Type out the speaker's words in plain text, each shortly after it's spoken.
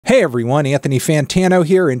Hey everyone, Anthony Fantano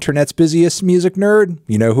here, internet's busiest music nerd.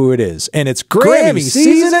 You know who it is. And it's Grammy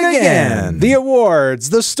season again! The awards,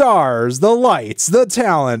 the stars, the lights, the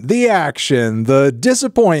talent, the action, the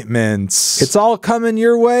disappointments. It's all coming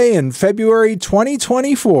your way in February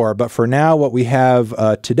 2024. But for now, what we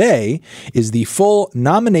have today is the full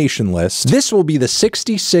nomination list. This will be the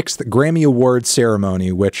 66th Grammy Awards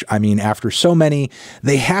ceremony, which, I mean, after so many,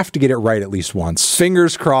 they have to get it right at least once.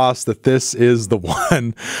 Fingers crossed that this is the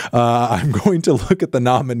one. I'm going to look at the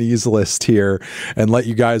nominees list here and let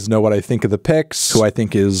you guys know what I think of the picks, who I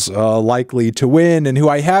think is likely to win, and who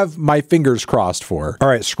I have my fingers crossed for. All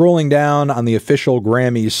right, scrolling down on the official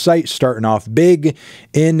Grammys site, starting off big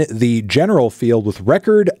in the general field with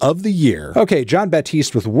Record of the Year. Okay, Jon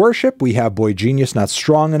Batiste with Worship. We have Boy Genius, Not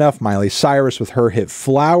Strong Enough. Miley Cyrus with her hit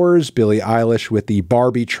Flowers. Billie Eilish with the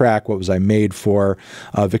Barbie track, What Was I Made For?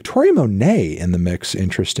 Victoria Monet in the mix,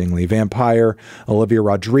 interestingly. Vampire, Olivia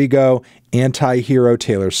Rodrigo, Anti-Hero,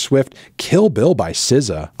 Taylor Swift, Kill Bill by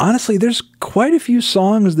SZA. Honestly, there's quite a few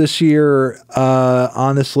songs this year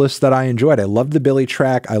on this list that I enjoyed. I loved the Billie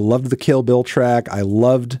track. I loved the Kill Bill track. I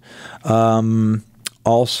loved...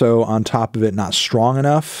 also, on top of it, Not Strong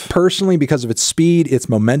Enough. Personally, because of its speed, its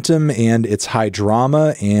momentum, and its high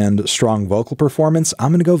drama and strong vocal performance, I'm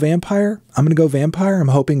going to go Vampire. I'm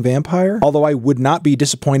hoping Vampire. Although I would not be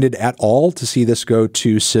disappointed at all to see this go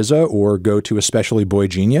to SZA or go to especially Boy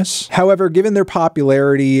Genius. However, given their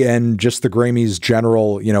popularity and just the Grammys'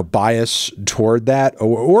 general, bias toward that,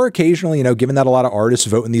 or occasionally, given that a lot of artists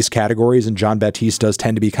vote in these categories and Jon Batiste does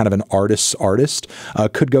tend to be kind of an artist's artist,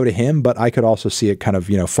 could go to him, but I could also see it kind of,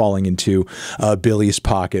 falling into Billie's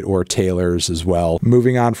pocket or Taylor's as well.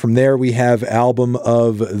 Moving on from there, we have Album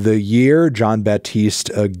of the Year, Jon Batiste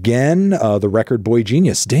again, the record Boy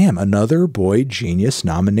Genius. Damn, another Boy Genius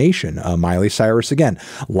nomination. Miley Cyrus again.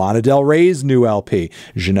 Lana Del Rey's new LP,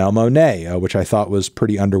 Janelle Monáe, which I thought was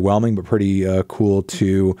pretty underwhelming, but pretty cool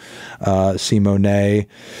to see Monet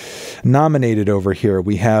nominated over here.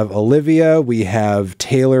 We have Olivia, we have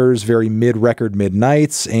Taylor's very mid-record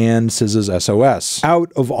Midnights, and SZA's SOS.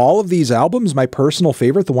 Out of all of these albums, my personal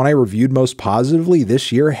favorite, the one I reviewed most positively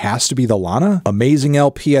this year, has to be the Lana. Amazing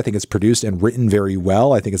LP. I think it's produced and written very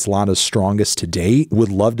well. I think it's Lana's strongest to date.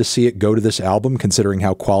 Would love to see it go to this album, considering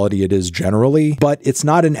how quality it is generally. But it's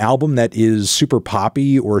not an album that is super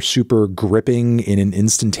poppy or super gripping in an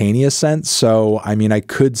instantaneous sense. So, I mean, I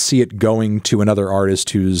could see it going to another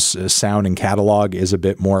artist whose sound and catalog is a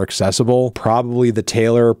bit more accessible. Probably the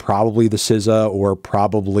Taylor, probably the SZA, or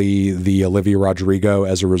probably the Olivia Rodrigo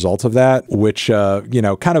as a result of that, which,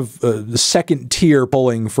 kind of the second tier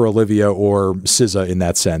pulling for Olivia or SZA in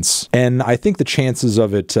that sense. And I think the chances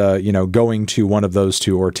of it, going to one of those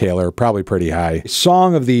two or Taylor are probably pretty high.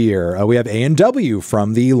 Song of the Year, we have A&W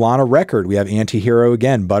from the Lana record. We have Anti-Hero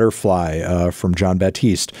again, Butterfly from Jon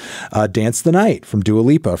Batiste. Dance the Night from Dua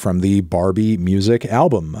Lipa from the Barbie music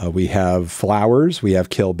album. We have Flowers, we have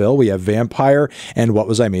Kill Bill, we have Vampire, and What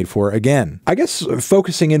Was I Made For again. I guess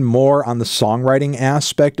focusing in more on the songwriting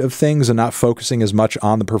aspect of things and not focusing as much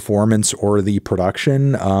on the performance or the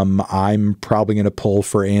production, I'm probably going to pull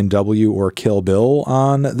for A&W or Kill Bill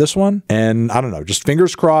on this one. And I don't know, just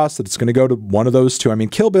fingers crossed that it's going to go to one of those two. I mean,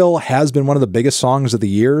 Kill Bill has been one of the biggest songs of the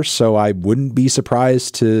year, so I wouldn't be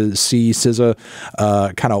surprised to see SZA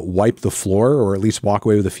kind of wipe the floor or at least walk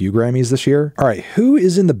away with a few Grammys this year. All right, who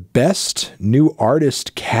is in the Best New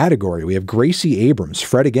Artist category? We have Gracie Abrams,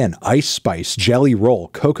 Fred Again, Ice Spice, Jelly Roll,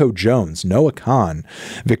 Coco Jones, Noah Kahan,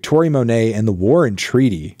 Victoria Monet, and The War and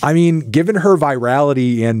Treaty. I mean, given her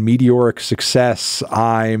virality and meteoric success,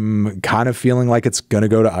 I'm kind of feeling like it's going to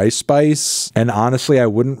go to Ice Spice. And honestly, I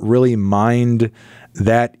wouldn't really mind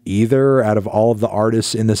that either. Out of all of the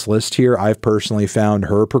artists in this list here, I've personally found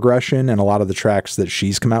her progression and a lot of the tracks that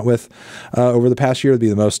she's come out with over the past year to be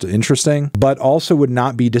the most interesting, but also would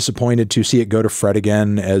not be disappointed to see it go to Fred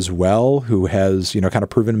Again as well, who has, kind of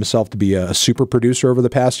proven himself to be a super producer over the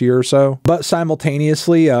past year or so. But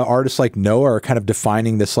simultaneously, artists like Noah are kind of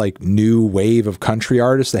defining this like new wave of country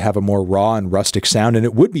artists that have a more raw and rustic sound, and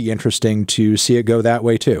it would be interesting to see it go that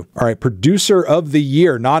way too. All right, Producer of the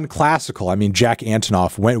Year, non-classical. I mean, Jack Antonoff.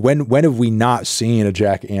 When have we not seen a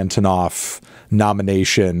Jack Antonoff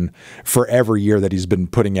nomination for every year that he's been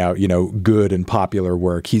putting out, good and popular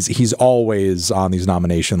work? He's always on these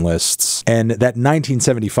nomination lists. And that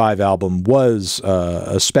 1975 album was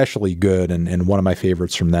especially good and one of my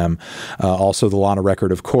favorites from them. Also the Lana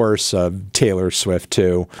record, of course, Taylor Swift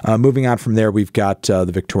too. Moving on from there, we've got the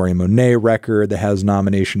Victoria Monet record that has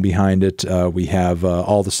nomination behind it. We have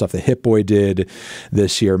all the stuff that Hit Boy did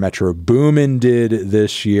this year, Metro Boomin did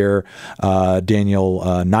this year, Daniel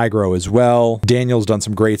Nigro as well. Daniel's done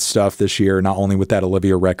some great stuff this year, not only with that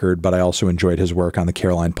Olivia record, but I also enjoyed his work on the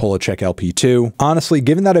Caroline Polachek LP too. Honestly,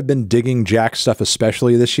 given that I've been digging Jack's stuff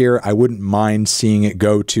especially this year, I wouldn't mind seeing it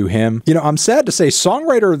go to him. You know, I'm sad to say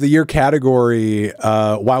Songwriter of the Year category,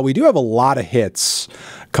 while we do have a lot of hits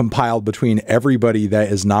compiled between everybody that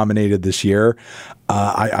is nominated this year,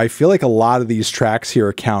 I feel like a lot of these tracks here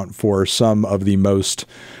account for some of the most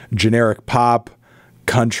generic pop,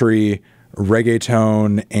 country,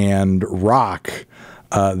 reggaeton, and rock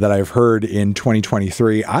that I've heard in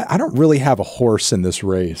 2023. I don't really have a horse in this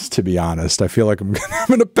race, to be honest. I feel like I'm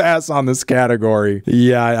going to pass on this category.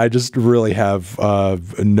 Yeah, I just really have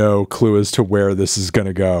no clue as to where this is going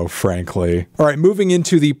to go, frankly. All right, moving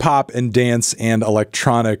into the pop and dance and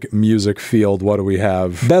electronic music field, what do we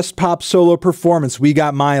have? Best pop solo performance, we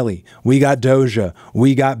got Miley, we got Doja,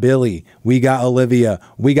 we got Billie, we got Olivia,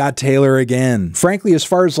 we got Taylor again. Frankly, as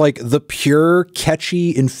far as like the pure,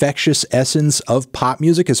 catchy, infectious essence of pop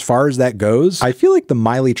music, as far as that goes, I feel like the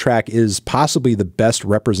Miley track is possibly the best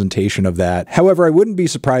representation of that. However, I wouldn't be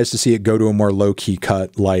surprised to see it go to a more low-key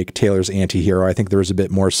cut like Taylor's Anti-Hero. I think there was a bit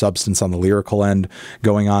more substance on the lyrical end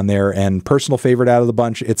going on there, and personal favorite out of the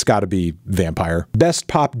bunch, it's got to be Vampire. Best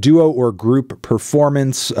pop duo or group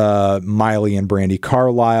performance, Miley and Brandi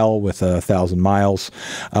Carlile with 1,000 Miles.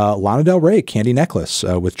 Lana Del Rey, Candy Necklace,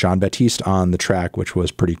 with John Baptiste on the track, which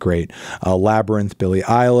was pretty great. Labyrinth, Billie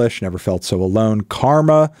Eilish, Never Felt So Alone.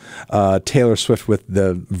 Karma, Taylor Swift with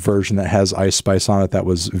the version that has Ice Spice on it that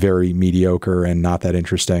was very mediocre and not that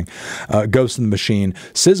interesting. Ghost in the Machine,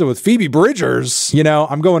 SZA with Phoebe Bridgers. You know,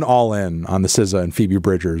 I'm going all in on the SZA and Phoebe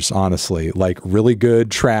Bridgers, honestly. Like, really good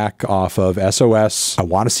track off of SOS. I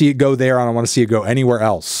want to see it go there. I don't want to see it go anywhere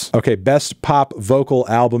else. Okay, best pop vocal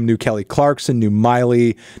album, new Kelly Clarkson, new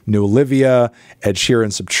Miley, new Olivia, Ed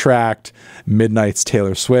Sheeran, Subtract, Midnight's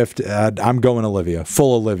Taylor Swift. I'm going Olivia,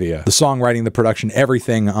 full Olivia. The songwriting, the production,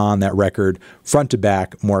 everything on that record, front to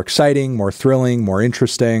back, more exciting, more thrilling, more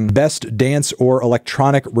interesting. Best dance or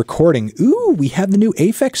electronic recording. Ooh, we have the new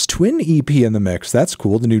Aphex Twin EP in the mix. That's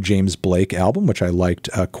cool. The new James Blake album, which I liked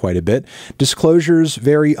quite a bit. Disclosures,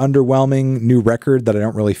 very underwhelming new record that I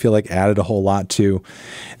don't really feel like added a whole lot to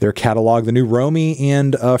their catalog. The new Romy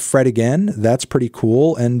and Fred Again, that's pretty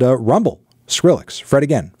cool. And Rumble, Skrillex, Fred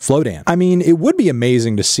Again, Flowdan. I mean, it would be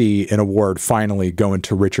amazing to see an award finally go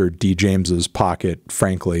into Richard D. James's pocket,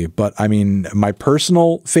 frankly. But I mean, my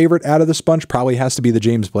personal favorite out of this bunch probably has to be the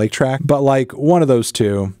James Blake track. But like one of those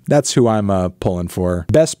two, that's who I'm pulling for.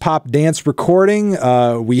 Best pop dance recording,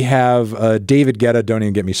 we have David Guetta, don't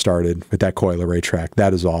even get me started with that Coi Leray track.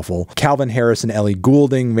 That is awful. Calvin Harris and Ellie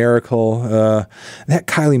Goulding, Miracle. That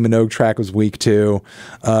Kylie Minogue track was weak too.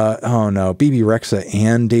 Oh no, BB Rexa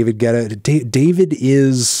and David Guetta. David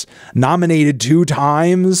is nominated 2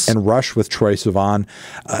 times, and Rush with Troye Sivan.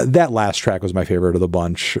 That last track was my favorite of the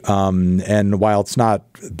bunch. And while it's not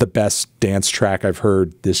the best dance track I've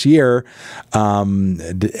heard this year,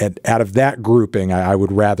 out of that grouping, I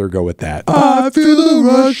would rather go with that. I feel the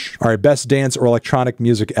rush. All right, best dance or electronic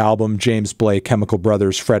music album, James Blake, Chemical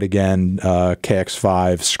Brothers, Fred Again,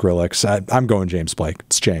 KX5, Skrillex. I'm going James Blake.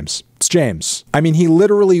 It's James. It's James. I mean, he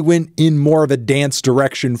literally went in more of a dance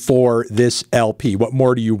direction for this LP. What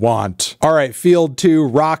more do you want? All right, Field 2,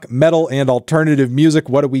 rock, metal, and alternative music.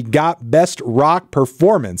 What do we got? Best rock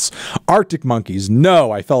performance. Arctic Monkeys. No,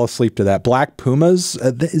 I fell asleep to that. Black Pumas.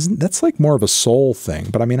 That's like more of a soul thing,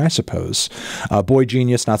 but I mean, I suppose. Boy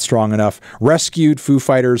Genius, not strong enough. Rescued, Foo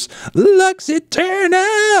Fighters. Lux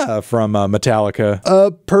Eterna from Metallica. A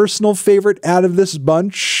personal favorite out of this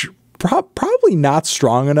bunch, probably not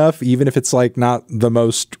strong enough, even if it's like not the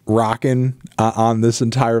most rockin' on this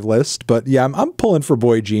entire list. But yeah, I'm pulling for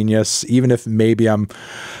Boy Genius, even if maybe I'm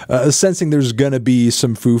sensing there's gonna be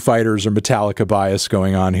some Foo Fighters or Metallica bias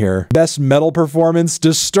going on here. Best metal performance,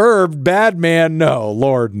 Disturbed, Bad Man, no,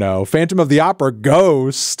 Lord no. Phantom of the Opera,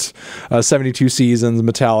 Ghost, 72 Seasons,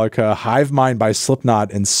 Metallica, Hive Mind by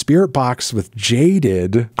Slipknot, and Spirit Box with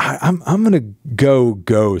Jaded. I'm gonna go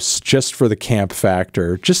Ghost just for the camp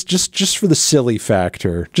factor, just for the silly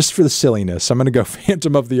factor, just for the silliness. I'm going to go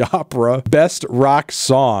Phantom of the Opera. Best rock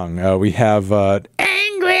song. We have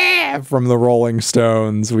Angry from the Rolling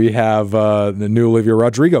Stones. We have the new Olivia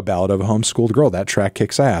Rodrigo ballad of a homeschooled girl. That track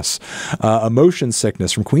kicks ass. Emotion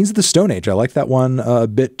Sickness from Queens of the Stone Age. I like that one a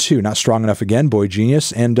bit too. Not strong enough again. Boy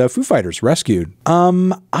Genius. And Foo Fighters, Rescued.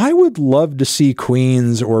 I would love to see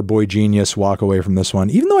Queens or Boy Genius walk away from this one,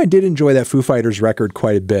 even though I did enjoy that Foo Fighters record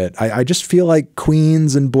quite a bit. I just feel like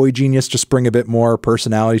Queens and Boy Genius just bring a bit more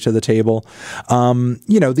personality to the table.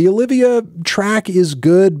 You know, the Olivia track is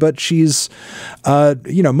good, but she's,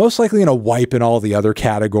 you know, most most likely going to wipe in all the other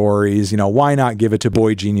categories. You know, why not give it to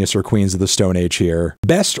Boy Genius or Queens of the Stone Age here?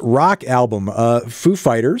 Best rock album, Foo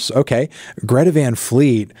Fighters, okay, Greta Van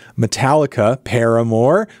Fleet, Metallica,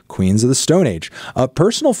 Paramore, Queens of the Stone Age. A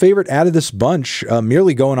personal favorite out of this bunch,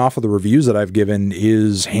 merely going off of the reviews that I've given,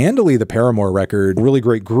 is handily the Paramore record. Really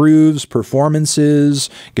great grooves, performances,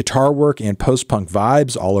 guitar work, and post-punk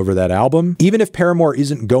vibes all over that album. Even if Paramore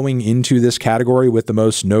isn't going into this category with the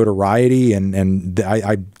most notoriety, and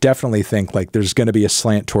I definitely think like there's going to be a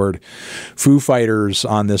slant toward Foo Fighters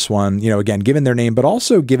on this one, you know, again, given their name, but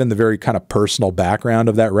also given the very kind of personal background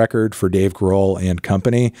of that record for Dave Grohl and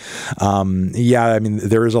company. Yeah, I mean,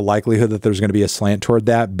 there is a likelihood that there's going to be a slant toward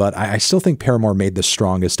that, but I still think Paramore made the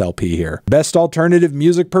strongest LP here. Best alternative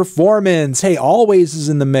music performance. Hey, Always is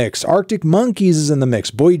in the mix. Arctic Monkeys is in the mix.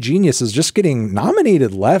 Boy Genius is just getting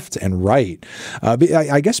nominated left and right.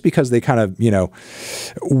 I guess because they kind of, you know,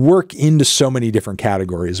 work into so many different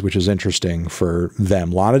categories, which is interesting for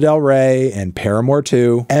them. Lana Del Rey and Paramore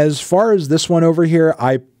too. As far as this one over here,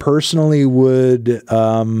 I personally would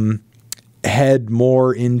head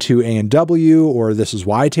more into A&W or This Is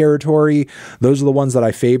Why territory. Those are the ones that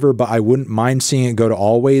I favor, but I wouldn't mind seeing it go to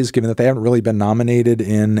Always, given that they haven't really been nominated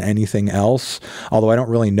in anything else. Although I don't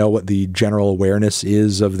really know what the general awareness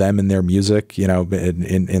is of them and their music, you know, on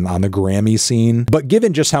the Grammy scene. But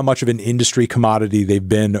given just how much of an industry commodity they've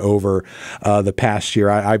been over the past year,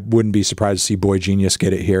 I wouldn't be surprised to see Boy Genius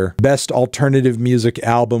get it here. Best alternative music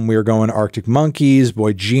album, we are going Arctic Monkeys,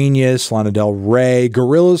 Boy Genius, Lana Del Rey,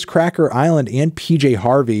 Gorillaz, Cracker Island, and PJ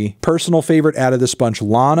Harvey. Personal favorite out of this bunch,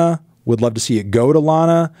 Lana. Would love to see it go to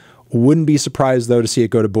Lana. Wouldn't be surprised, though, to see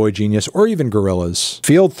it go to Boy Genius or even Gorillaz.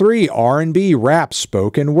 Field 3, R&B, rap,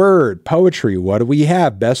 spoken word, poetry. What do we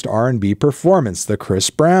have? Best R&B performance, the Chris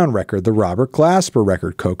Brown record, the Robert Glasper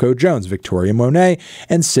record, Coco Jones, Victoria Monet,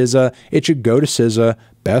 and SZA. It should go to SZA.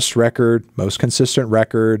 Best record, most consistent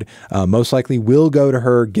record, most likely will go to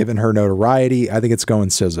her given her notoriety. I think it's going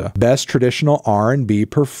SZA. Best traditional R&B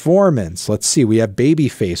performance. Let's see. We have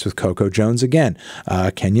Babyface with Coco Jones again.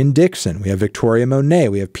 Kenyon Dixon. We have Victoria Monet.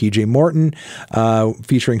 We have PJ Morton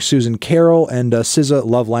featuring Susan Carroll and SZA,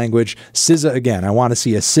 Love Language. SZA again. I want to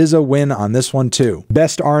see a SZA win on this one too.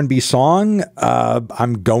 Best R&B song.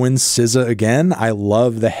 I'm going SZA again. I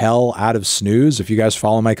love the hell out of Snooze. If you guys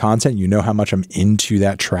follow my content, you know how much I'm into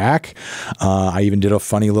that track. I even did a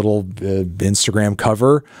funny little Instagram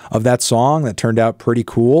cover of that song that turned out pretty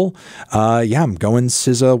cool. Yeah, I'm going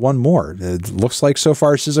SZA one more. It looks like so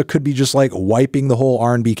far SZA could be just like wiping the whole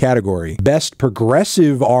R&B category. Best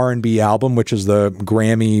progressive R&B album, which is the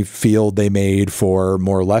Grammy field they made for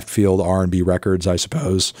more left field R&B records, I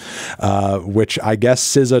suppose, which I guess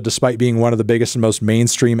SZA, despite being one of the biggest and most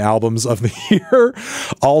mainstream albums of the year,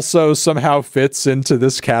 also somehow fits into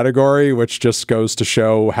this category, which just goes to show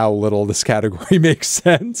how little this category makes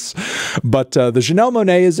sense. But the Janelle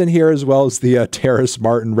Monáe is in here, as well as the Terrace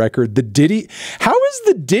Martin record. The Diddy, how is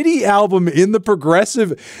the Diddy album in the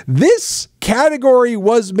progressive? This category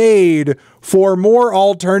was made for more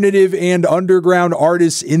alternative and underground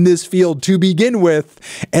artists in this field to begin with,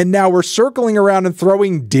 and now we're circling around and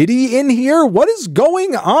throwing Diddy in here? What is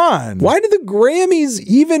going on? Why did the Grammys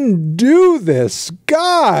even do this?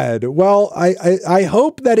 God. Well, I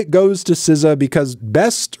hope that it goes to SZA, because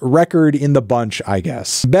best record in the bunch, I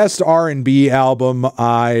guess. Best R&B album,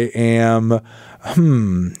 I am...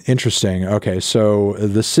 interesting. Okay, so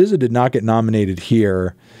the SZA did not get nominated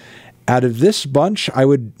here. Out of this bunch, I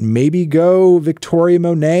would maybe go Victoria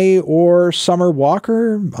Monet or Summer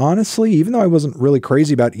Walker, honestly, even though I wasn't really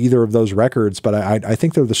crazy about either of those records, but I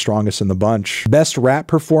think they're the strongest in the bunch. Best rap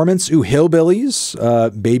performance,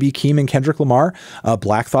 Hillbillies, Baby Keem and Kendrick Lamar,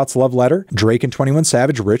 Black Thought's Love Letter, Drake and 21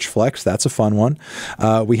 Savage, Rich Flex, that's a fun one.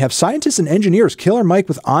 We have Scientists and Engineers, Killer Mike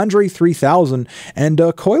with Andre 3000, and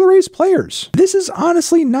Coil Ray's Players. This is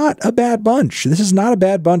honestly not a bad bunch. This is not a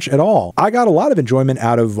bad bunch at all. I got a lot of enjoyment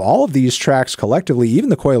out of all of these tracks collectively, even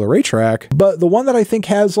the Coil Ray track, but the one that I think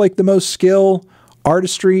has like the most skill,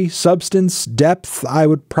 artistry, substance, depth, I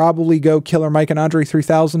would probably go Killer Mike and Andre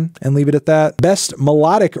 3000 and leave it at that. Best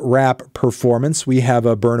melodic rap performance, we have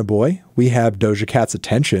Burna Boy, we have Doja Cat's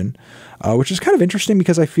Attention, which is kind of interesting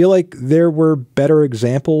because I feel like there were better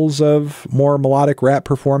examples of more melodic rap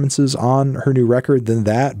performances on her new record than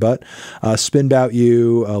that, but Spin 'Bout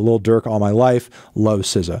You, Lil Durk, All My Life, love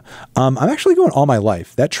SZA. I'm actually going All My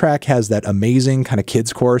Life. That track has that amazing kind of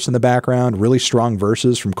kids chorus in the background, really strong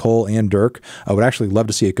verses from Cole and Durk. I would actually love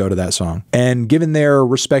to see it go to that song. And given their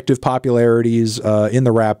respective popularities in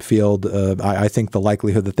the rap field, I think the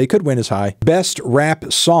likelihood that they could win is high. Best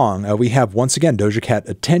rap song, We have, once again, Doja Cat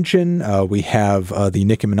Attention. We have the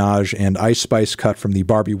Nicki Minaj and Ice Spice cut from the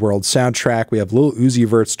Barbie World soundtrack. We have Lil Uzi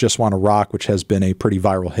Vert's Just Wanna Rock, which has been a pretty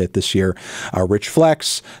viral hit this year. Rich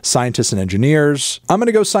Flex, Scientists and Engineers. I'm going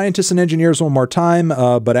to go Scientists and Engineers one more time,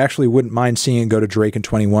 but actually wouldn't mind seeing it go to Drake and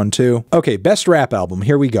 21 too. Okay, best rap album.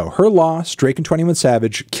 Here we go. Her Loss, Drake and 21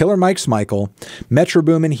 Savage, Killer Mike's Michael, Metro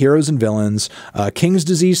Boomin, Heroes and Villains, King's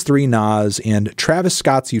Disease 3, Nas, and Travis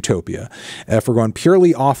Scott's Utopia. If we're going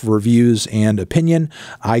purely off reviews and opinion,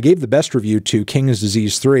 I gave the best review to King's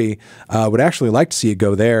Disease 3. Would actually like to see it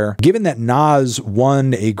go there. Given that Nas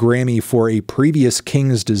won a Grammy for a previous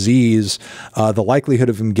King's Disease, the likelihood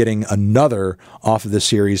of him getting another off of this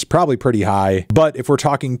series probably pretty high. But if we're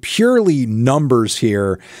talking purely numbers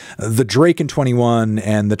here, the Drake and 21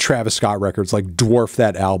 and the Travis Scott records like dwarf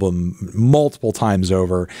that album multiple times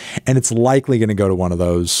over, and it's likely going to go to one of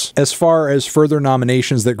those. As far as further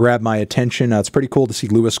nominations that grab my attention, it's pretty cool to see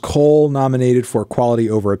Lewis Cole nominated for Quality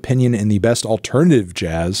Over Opinion in the Best Alternative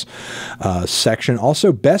Jazz section.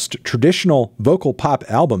 Also, Best Traditional Vocal Pop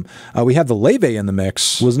Album. We have the Leve in the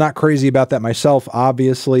mix. Was not crazy about that myself,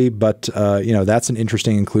 obviously, but you know, that's an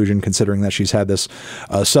interesting inclusion considering that she's had this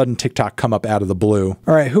sudden TikTok come up out of the blue.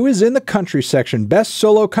 All right, who is in the country section? Best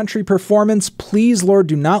Solo Country Performance. Please, Lord,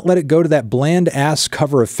 do not let it go to that bland-ass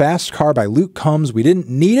cover of Fast Car by Luke Combs. We didn't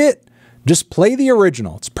need it. Just play the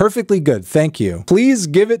original. It's perfectly good. Thank you. Please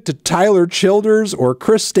give it to Tyler Childers or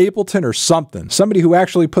Chris Stapleton or something. Somebody who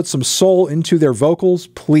actually put some soul into their vocals,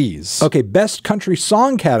 please. Okay, best country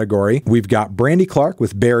song category. We've got Brandy Clark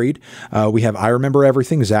with Buried. We have I Remember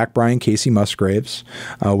Everything, Zach Bryan, Casey Musgraves.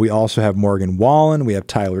 We also have Morgan Wallen. We have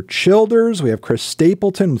Tyler Childers. We have Chris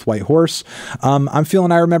Stapleton with White Horse. I'm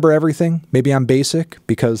feeling I Remember Everything. Maybe I'm basic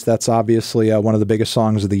because that's obviously one of the biggest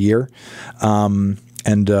songs of the year.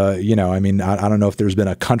 And, you know, I mean, I don't know if there's been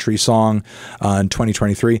a country song in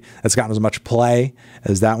 2023 that's gotten as much play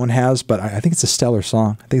as that one has, but I think it's a stellar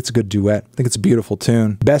song. I think it's a good duet. I think it's a beautiful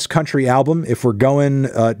tune. Best country album, if we're going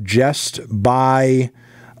just by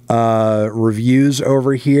reviews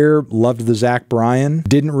over here, loved the Zach Bryan.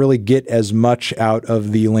 Didn't really get as much out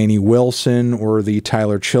of the Lainey Wilson or the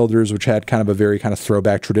Tyler Childers, which had kind of a very kind of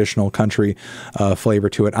throwback traditional country flavor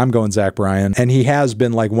to it. I'm going Zach Bryan. And he has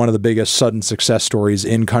been like one of the biggest sudden success stories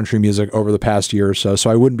in country music over the past year or so, so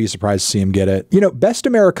I wouldn't be surprised to see him get it. You know, best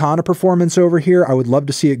Americana performance over here, I would love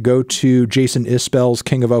to see it go to Jason Isbell's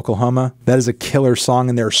King of Oklahoma. That is a killer song,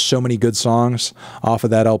 and there are so many good songs off of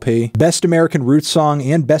that LP. Best American Roots song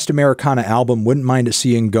and best Americana album, wouldn't mind it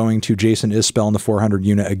seeing going to Jason Isbell in the 400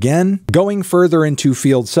 unit again. Going further into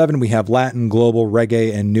Field 7, we have Latin, Global,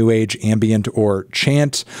 Reggae, and New Age Ambient or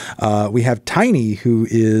Chant. We have Tiny, who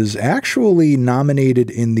is actually nominated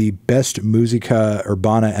in the Best Musica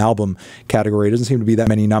Urbana album category. It doesn't seem to be that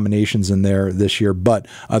many nominations in there this year, but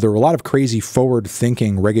there were a lot of crazy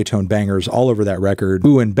forward-thinking reggaeton bangers all over that record.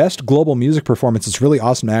 Ooh, and Best Global Music Performance, it's really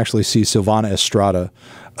awesome to actually see Silvana Estrada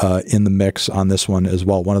in the mix on this one as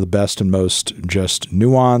well. One of the best and most just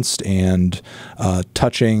nuanced and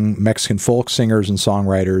touching Mexican folk singers and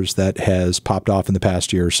songwriters that has popped off in the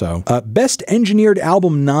past year or so. Best Engineered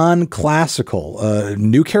Album Non-Classical,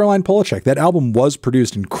 New Caroline Polachek. That album was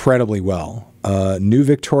produced incredibly well. New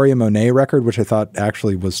Victoria Monet record, which I thought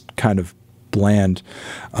actually was kind of bland.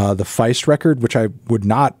 The Feist record, which I would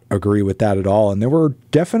not agree with that at all. And there were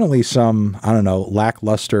definitely some, I don't know,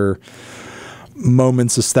 lackluster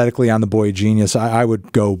moments aesthetically on the Boy Genius. I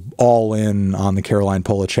would go all in on the Caroline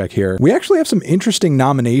Polachek here. We actually have some interesting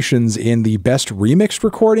nominations in the Best Remixed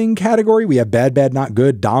Recording category. We have Bad Bad Not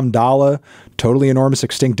Good, Dom Dalla, Totally Enormous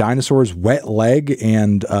Extinct Dinosaurs, Wet Leg,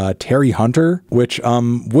 and Terry Hunter, which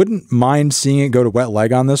wouldn't mind seeing it go to Wet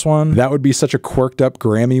Leg on this one. That would be such a quirked up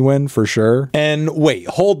Grammy win for sure. And wait,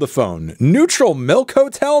 hold the phone. Neutral Milk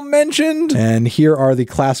Hotel mentioned? And here are the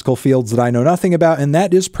classical fields that I know nothing about, and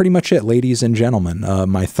that is pretty much it, ladies and gentlemen.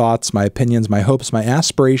 My thoughts, my opinions, my hopes, my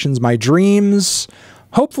aspirations, my dreams,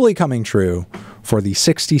 hopefully coming true for the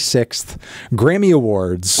 66th Grammy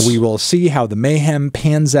Awards. We will see how the mayhem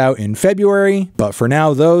pans out in February, but for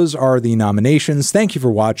now, those are the nominations. Thank you for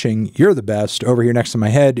watching. You're the best. Over here next to my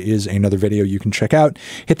head is another video you can check out.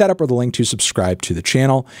 Hit that up or the link to subscribe to the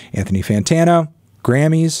channel. Anthony Fantano,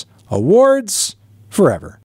 Grammys, awards, forever.